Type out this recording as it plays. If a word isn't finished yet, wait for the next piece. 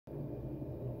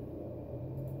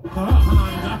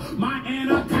My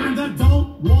anaconda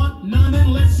don't want none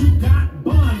unless you got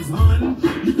buns, hun.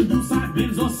 You can do side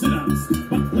bends or sit-ups,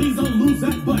 but please don't lose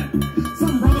that butt.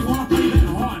 Some brothers wanna play that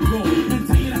hard role and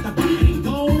tell you that the butt ain't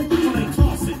gold, so they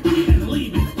toss it and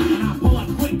leave it, and I pull up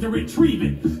quick to retrieve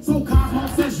it. So Cosmo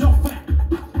says you're fat.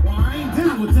 Well, I ain't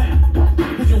down with that,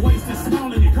 cause your waist is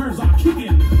small and your curves are kicking,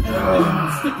 and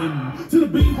I'm sticking to the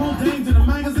beanpole dames in the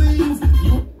magazines.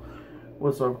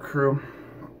 What's up, crew?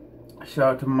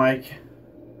 Shout out to Mike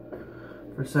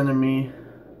for sending me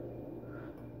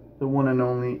the one and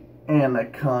only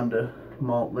Anaconda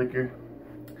malt liquor.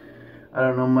 I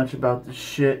don't know much about this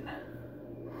shit.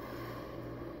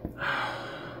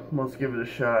 Let's give it a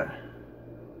shot.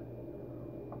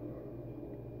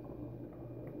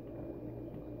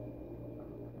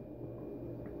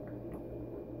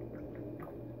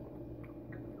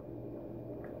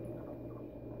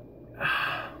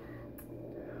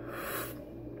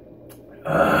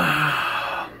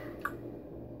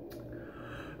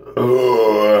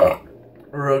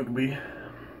 Rugby.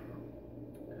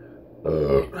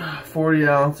 40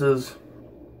 ounces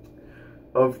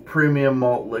of premium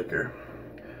malt liquor.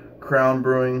 Crown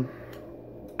Brewing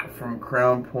from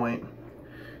Crown Point,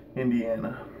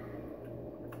 Indiana.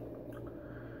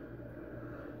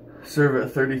 Serve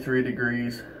at 33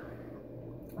 degrees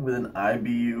with an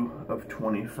IBU of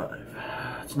 25.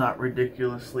 It's not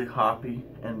ridiculously hoppy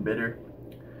and bitter.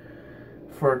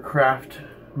 For a craft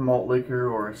malt liquor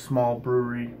or a small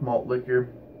brewery malt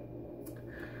liquor,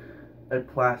 a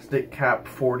plastic cap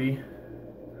 40,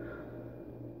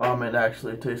 it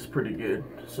actually tastes pretty good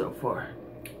so far.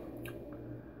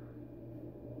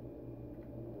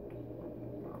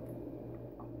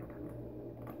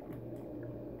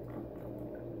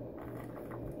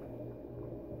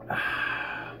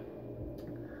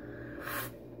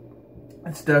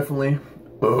 It's definitely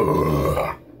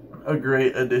a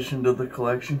great addition to the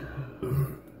collection.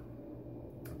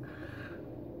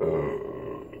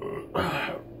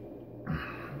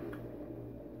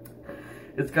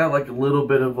 It's got like a little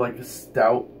bit of like a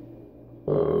stout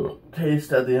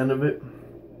taste at the end of it,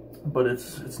 but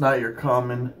it's not your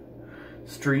common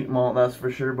street malt, that's for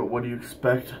sure. But what do you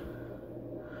expect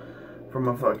from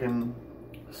a fucking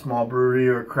small brewery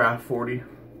or a craft 40?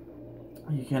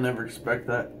 You can't ever expect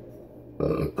that.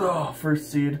 Oh,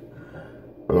 first seed.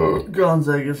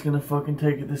 Gonzaga's gonna fucking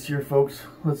take it this year, folks.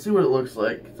 Let's see what it looks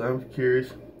like, because I'm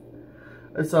curious.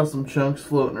 I saw some chunks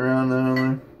floating around down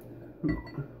there.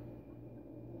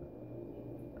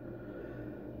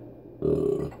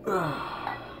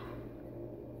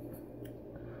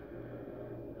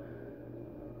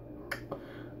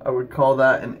 I would call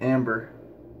that an amber.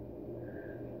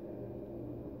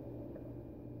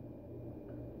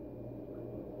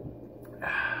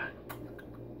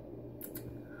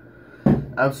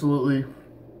 Absolutely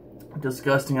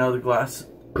disgusting out of the glass.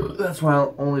 That's why I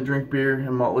only drink beer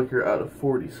and malt liquor out of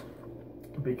 40s,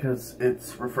 because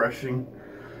it's refreshing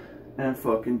and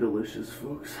fucking delicious,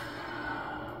 folks.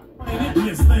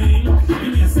 This thing,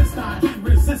 give me a sister, can't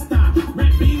resist her.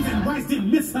 Red beans and rice didn't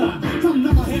miss her. Some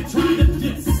knucklehead tried to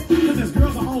diss, cause this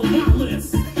girl's on my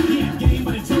list. He had game,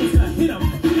 but he chose to hit him,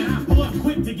 and I pull up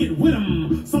quick to get with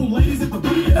him. So ladies, if the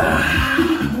bucket is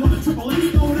down, you want a triple X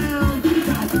throw down?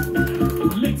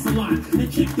 It makes a lot, they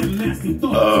kick them nasty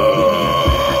thoughts.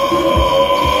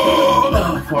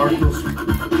 Particles.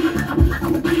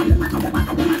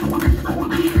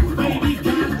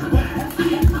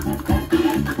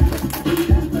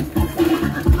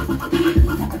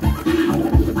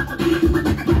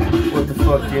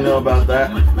 What do you know about that?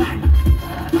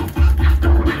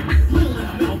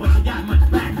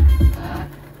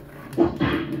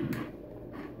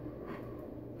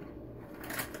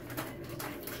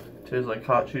 Tastes like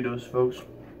hot Cheetos, folks.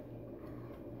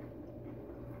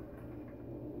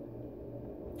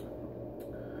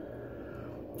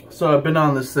 So I've been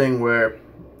on this thing where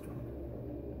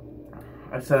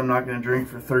I said I'm not going to drink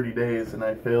for 30 days, and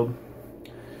I failed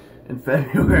in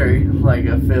February like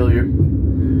a failure.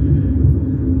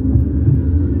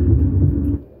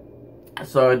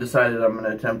 So I decided I'm going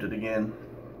to attempt it again.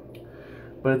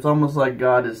 But it's almost like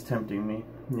God is tempting me.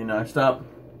 You know, I stop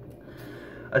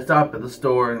at the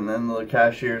store, and then the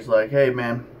cashier's like, hey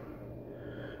man,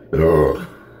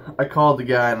 I called the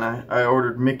guy and I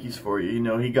ordered Mickey's for you. You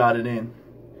know, he got it in.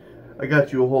 I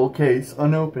got you a whole case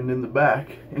unopened in the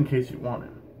back in case you want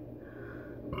it.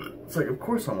 It's like, of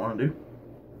course I want to.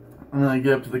 And then I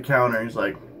get up to the counter, he's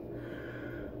like,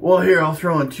 well, here, I'll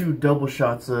throw in 2 double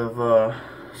shots of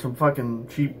some fucking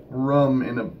cheap rum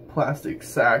in a plastic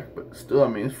sack, but still, I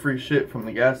mean, it's free shit from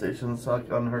the gas station. It's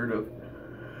like unheard of.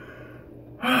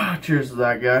 Cheers to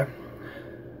that guy.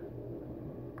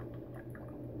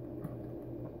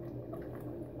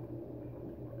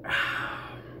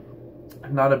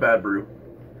 Not a bad brew.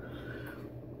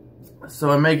 So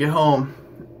I make it home,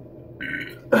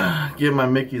 get my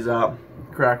Mickey's out,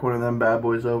 crack one of them bad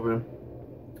boys open,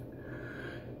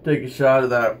 take a shot of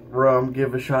that rum,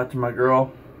 give a shot to my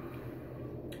girl,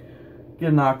 get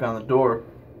a knock on the door.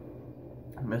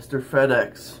 Mr.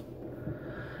 FedEx.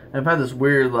 I've had this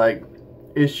weird like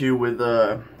issue with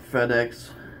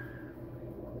FedEx.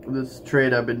 This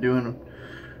trade I've been doing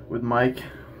with Mike,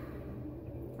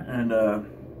 and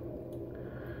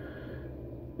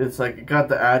it's like it got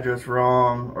the address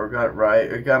wrong or got it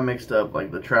right. It got mixed up,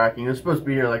 like the tracking. It was supposed to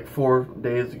be here like 4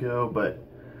 days ago, but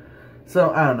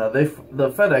so I don't know.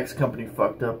 The FedEx company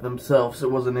fucked up themselves.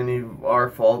 It wasn't any of our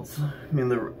faults. I mean,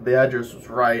 the address was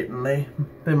right, and they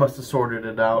must have sorted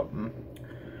it out. And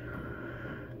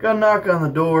got a knock on the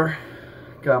door.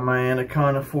 Got my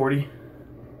Anaconda 40.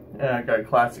 And I got a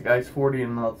classic ice 40,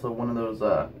 and also one of those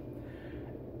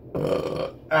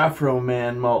Afro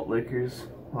Man malt liquors.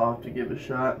 I'll have to give a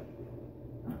shot.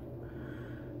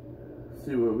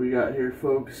 See what we got here,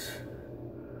 folks.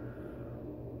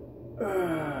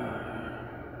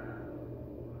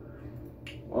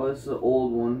 Well, this is an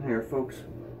old one here, folks.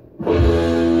 It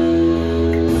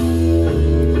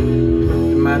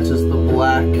matches the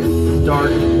black,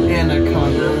 dark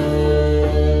Anaconda.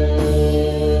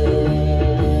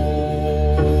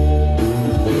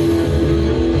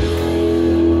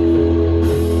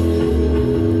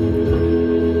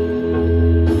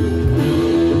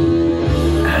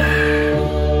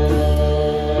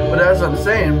 As I'm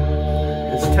saying,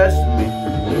 it's testing me.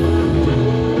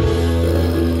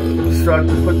 So I have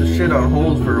to put the shit on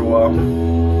hold for a while.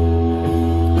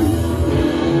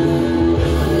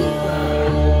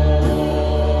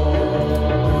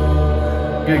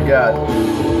 Good God.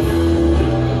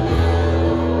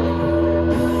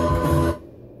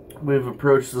 We've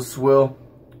approached the swill.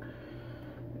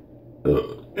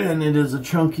 And it is a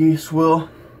chunky swill.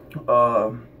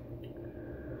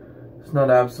 It's not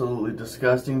absolutely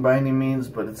disgusting by any means,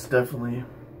 but it's definitely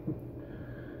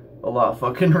a lot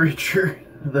fucking richer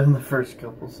than the first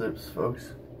couple sips,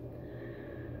 folks.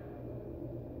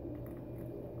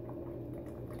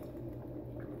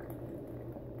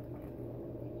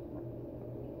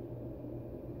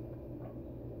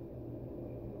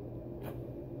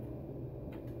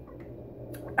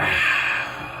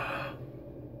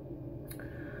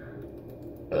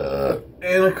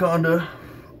 Anaconda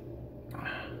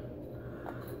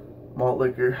malt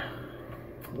liquor,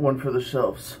 one for the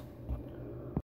shelves.